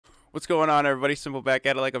What's going on, everybody? Simple back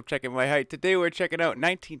at it like I'm checking my height. Today we're checking out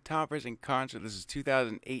 19 Toppers in Concert. This is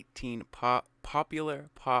 2018 Popular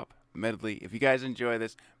Pop Medley. If you guys enjoy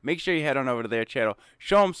this, make sure you head on over to their channel.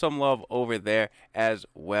 Show them some love over there as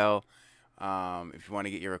well. If you want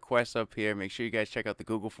to get your requests up here, make sure you guys check out the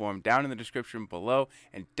Google form down in the description below.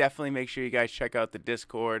 And definitely make sure you guys check out the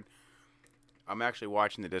Discord. I'm actually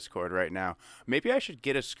watching the Discord right now. Maybe I should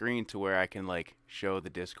get a screen to where I can, like, show the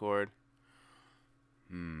Discord.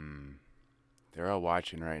 They're all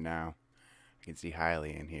watching right now. I can see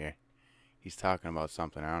Hiley in here. He's talking about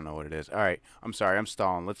something. I don't know what it is. All right, I'm sorry, I'm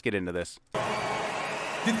stalling. Let's get into this.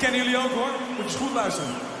 Dit kennen jullie ook hoor. Moet je eens goed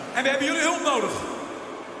luisteren. En we hebben jullie hulp nodig.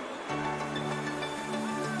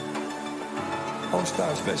 Oost,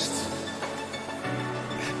 thuis, west.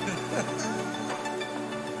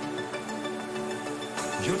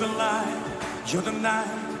 You're the light, you're the night,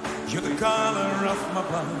 you're the color of my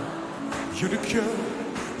blood. You're the cure,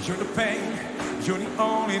 you're the pain, you're the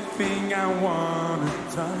only thing I wanna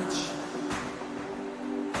touch.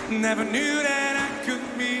 Never knew that I could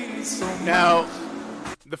mean so much. Now,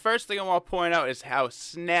 the first thing I want to point out is how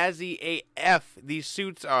snazzy AF these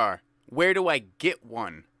suits are. Where do I get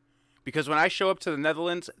one? Because when I show up to the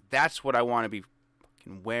Netherlands, that's what I want to be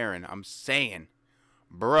fucking wearing. I'm saying,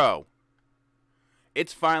 bro,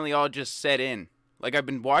 it's finally all just set in. Like, I've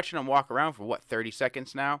been watching them walk around for, what, 30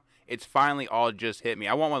 seconds now? It's finally all just hit me.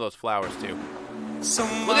 I want one of those flowers, too.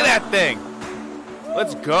 Look at that thing.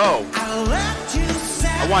 Let's go.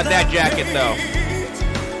 I want that jacket, though.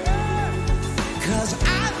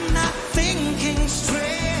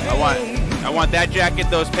 I want that jacket,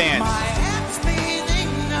 those pants.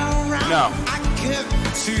 No.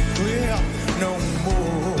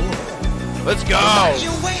 Let's go.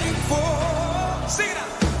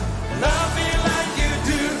 Love me like you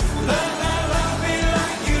do. Love me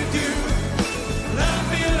like you do. Love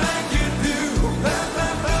me like you do.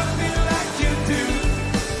 Love me like you do.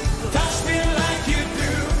 Touch me like you do.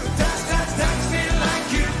 Touch me like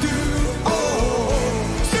you do. Oh,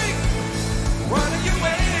 sing. What are you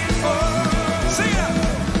waiting for? Sing it.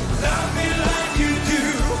 Love me like you do.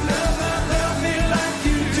 Love me like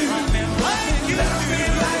you do. Love me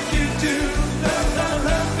like you do.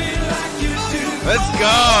 Love me like you do. Let's go.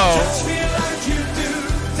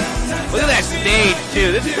 Look at that stage,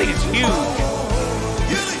 too. This thing is huge.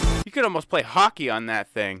 You could almost play hockey on that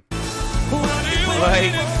thing.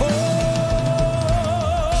 Like,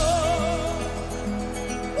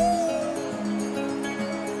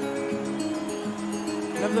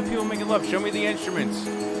 have the people making love. Show me the instruments.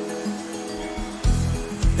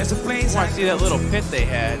 There's a place I want to see that little pit they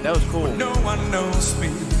had. That was cool. No one knows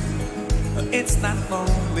me. It's not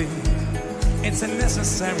lonely. It's a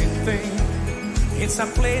necessary thing. It's a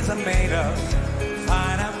place I'm made of.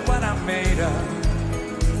 Find out what I'm made of.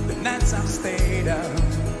 The nights I've stayed up.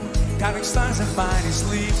 Counting stars and finding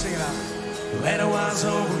sleep. Sing it out. Let it wash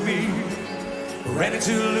over me. Ready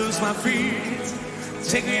to lose my feet.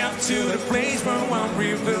 Take me up to the place where one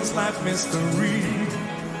reveals life mystery.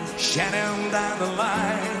 Shadow down the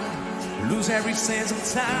line. Lose every sense of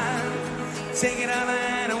time. Take it out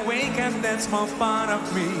and wake up that small part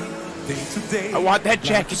of me. Day to day, I want that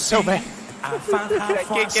jacket so bad. I found how I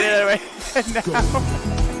can't get it out of my head now.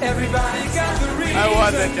 Everybody got the reason. I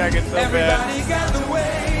want that jacket so Everybody bad. got the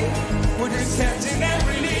way. We're just catching and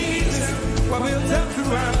releasing what we'll tell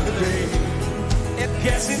throughout the day. It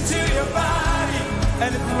gets into your body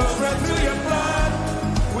and it flows right through your blood.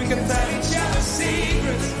 We can tell each other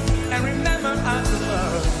secrets and remember how to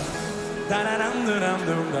love. Da da dum dum dum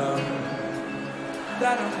dum dum.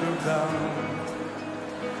 Da dum dum dum.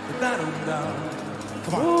 Da dum dum.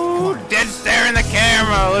 Come on, Ooh, come on. Dead stare in the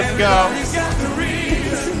camera. Let's go. Everybody's got the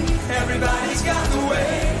reason. Everybody's got the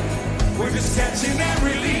way. We're just catching and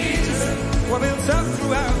releasing what we'll talk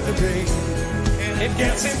throughout the day. It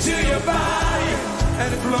gets into your body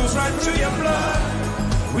and it flows right through your blood.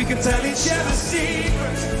 We can tell each other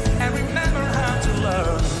secrets and remember how to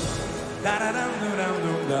love. Da da dum dum dum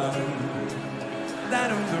dum. Da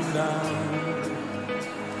dum dum dum.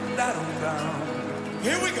 Da dum dum.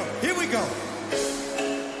 Here we go. Here we go.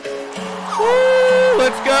 Woo,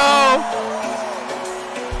 let's go.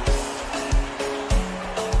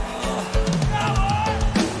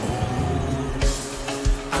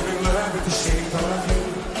 I'm in love with the shape of you.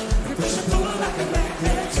 You push and pull like a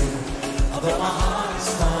magnet too. Although my heart is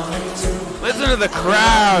falling too. Listen to the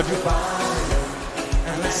crowd.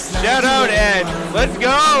 Shout out, Ed. Let's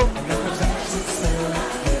go.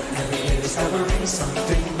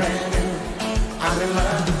 Something brand new. I'm in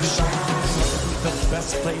love with the shape. The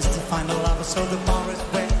best place to find a lover, so the bar is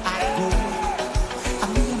where I go. I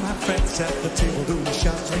meet my friends at the table doing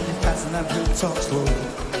shots, drinking fast. and I will talk slow.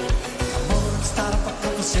 I'm gonna start up a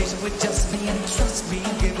conversation with just me and trust me,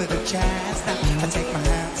 give it a chance. Now I take my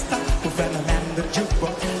hand, stop with an and the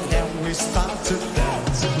jukebox, then we start to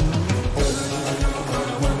dance. Oh,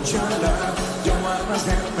 I want your love, you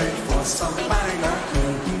understand me for somebody like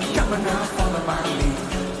me. Coming out, follow my lead.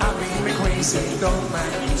 I make me crazy, don't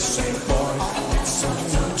mind me, say boy, it's so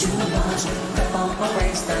too much. Step on my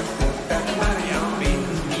waist and put that money on me.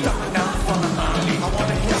 Coming out, follow my lead. I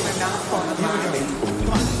wanna coming out, follow my lead.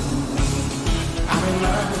 Come on. I'm in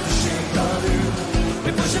love with the shape of you. We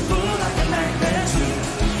push and pull like a magnet too.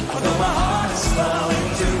 Although my heart is slowing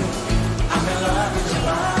too. I'm in love with your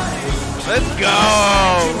body. Let's go!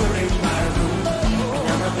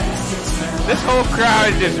 This whole crowd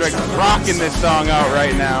is just like rocking this song out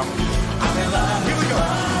right now. I'm in love. Here we go.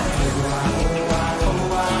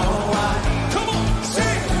 Come on,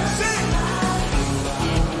 sing, sing.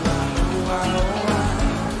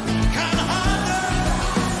 Kinda harder.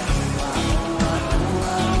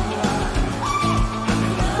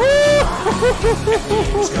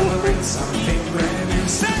 It's gonna bring something brand new.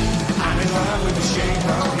 Sing. I'm in love with the shape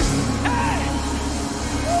of you. Hey.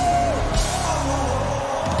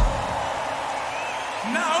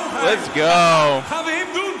 Nou, Let's go. gaan we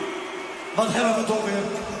hem doen. Wat hebben we toch weer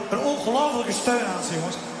een ongelofelijke steun aan,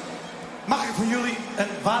 jongens. Mag ik voor jullie een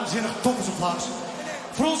waanzinnig toppersapplaus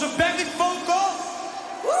voor onze backing vocal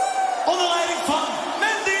onder leiding van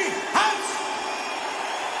Mandy Hout.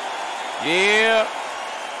 Yeah.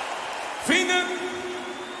 Vrienden.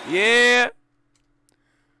 Yeah.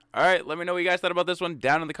 All right, let me know what you guys thought about this one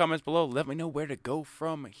down in the comments below. Let me know where to go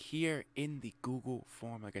from here in the Google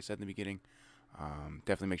form, like I said in the beginning.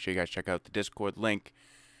 Definitely make sure you guys check out the Discord link.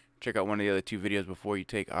 Check out one of the other 2 videos before you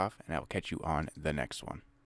take off, and I will catch you on the next one.